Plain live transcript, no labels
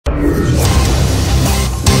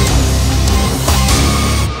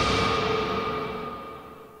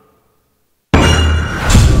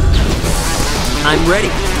I'm ready.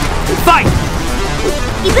 Fight!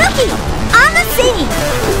 Ibuki, on the scene!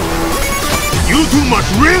 You two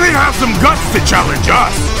must really have some guts to challenge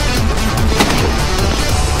us!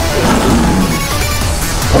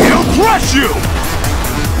 He'll crush you!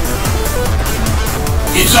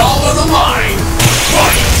 It's all on the line!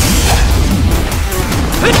 Fight!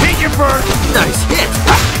 Take it first! Nice hit!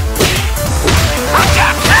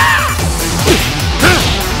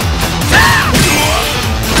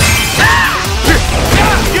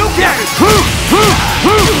 You get it!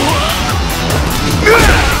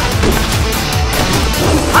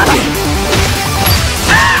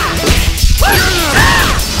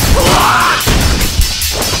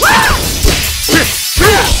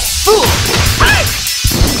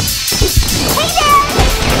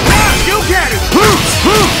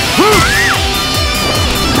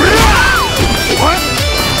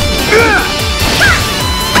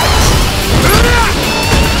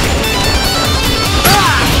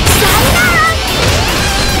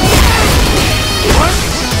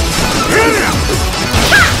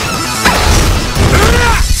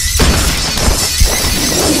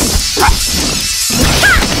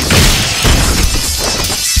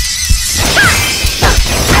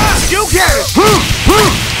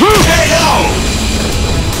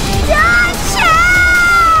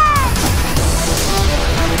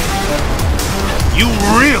 You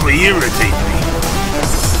really irritate me.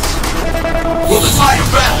 Will the tide of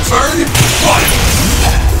battle turn? Fight!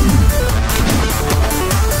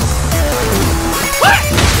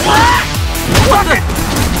 What the?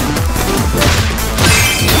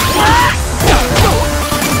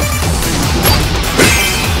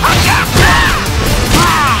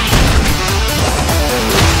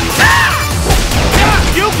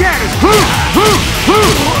 You get it!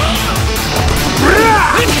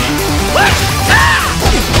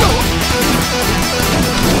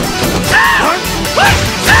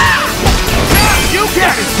 You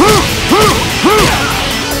get it!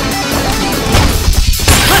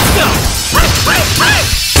 Let's go!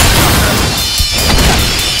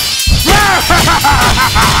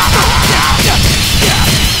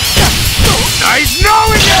 Nice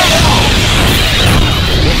knowing you!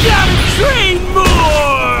 You gotta train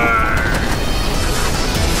more!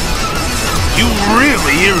 You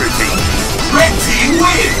really irritate me. Red team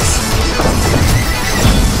wins!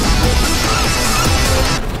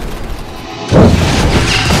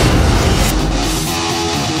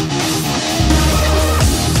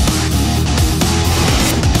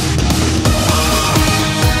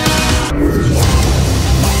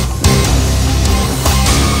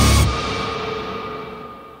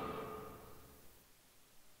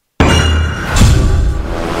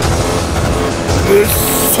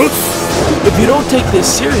 If you don't take this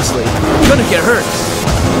seriously, you're gonna get hurt.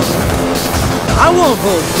 I won't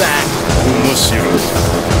hold back.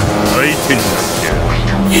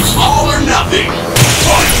 It's all or nothing!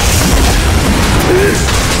 Fight!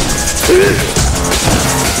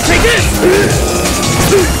 Take this!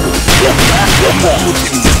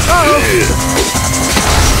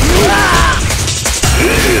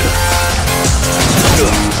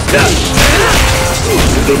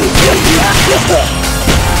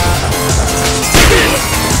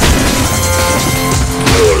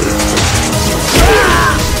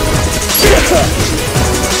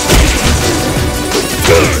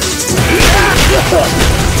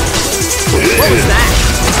 What was that?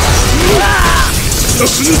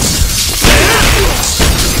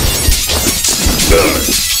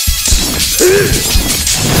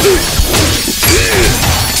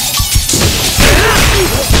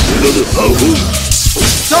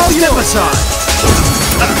 Step aside!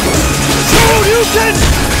 Shoryuken!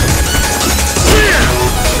 Clear!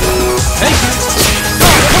 Thank you!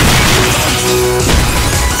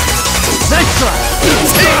 Nice try!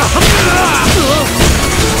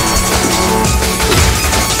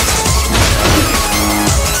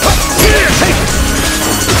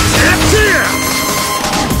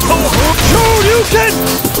 Shoryuken!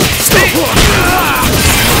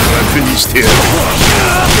 Finished here.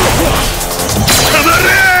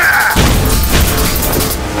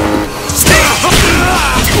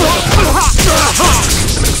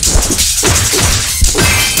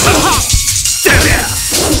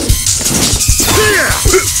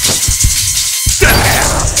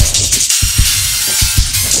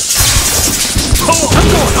 I'm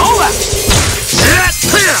going all out!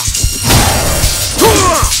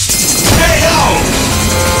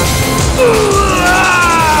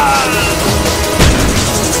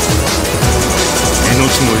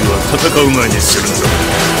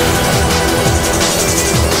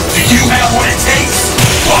 Do you have what it takes?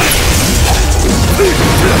 Fight!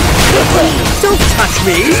 Don't touch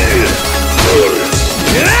me!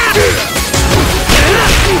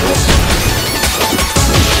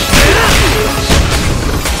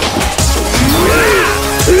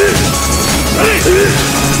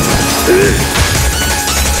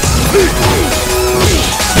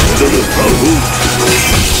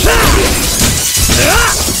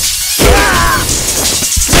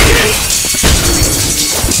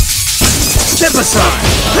 Step aside!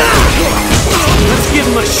 Let's give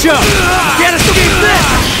him a show! Get us to be this!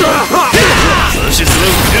 Let's just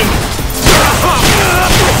lose him.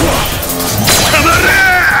 Come on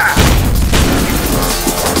there!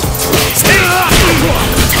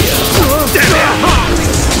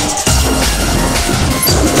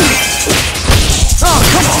 Oh,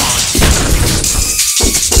 come on!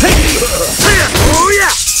 Hey! Oh,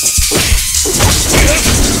 yeah!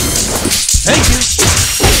 Thank you!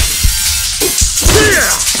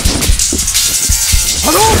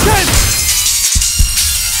 Hadouken!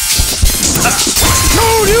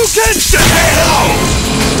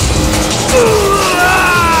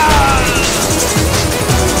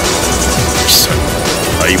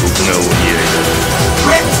 Shoryuken!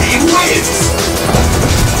 Red team wins!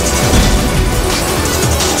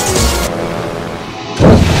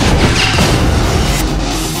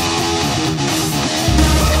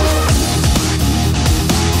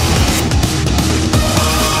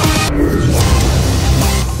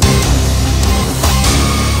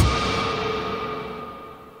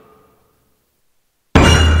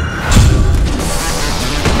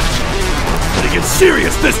 Get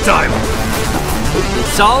serious this time!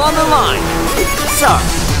 It's all on the line. Sorry.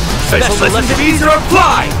 Special lessons are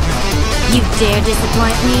applied! You dare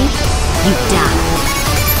disappoint me? You die.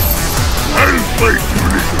 I'll fight you,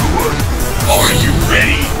 little one! Are you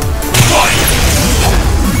ready? Fight!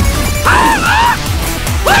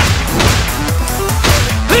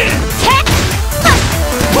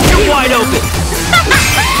 You're wide open.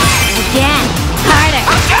 Again. Harder.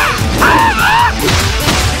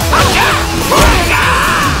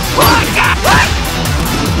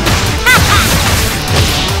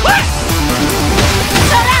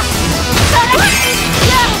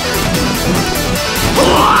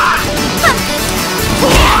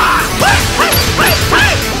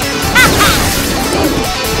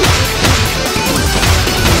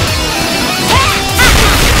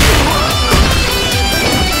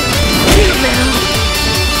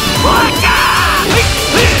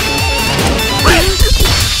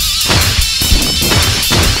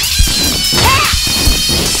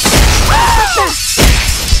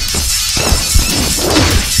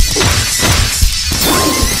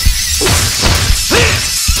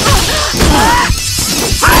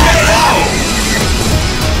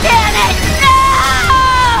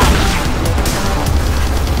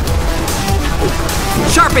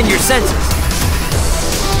 Sharpen your senses.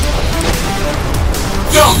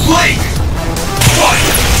 Don't blink! Fight!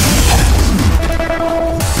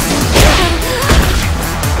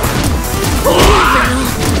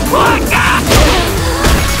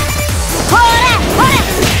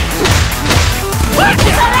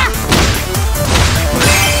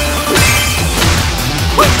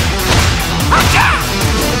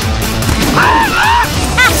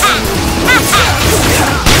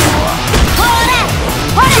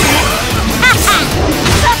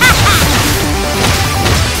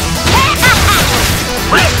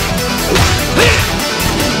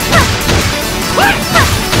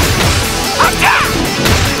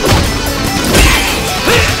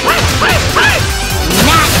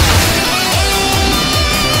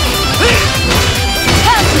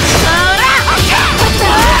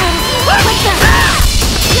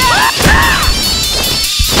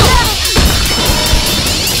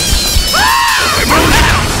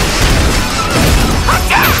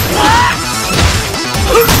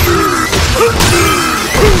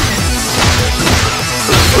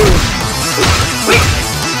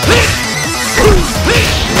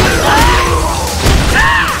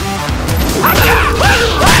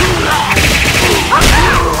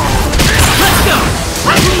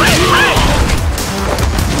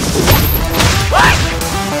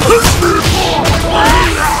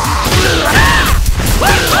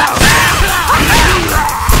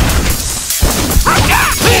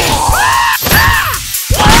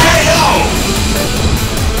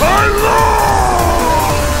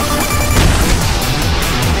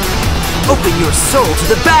 Open your soul to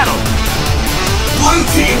the battle! Blue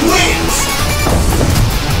team wins!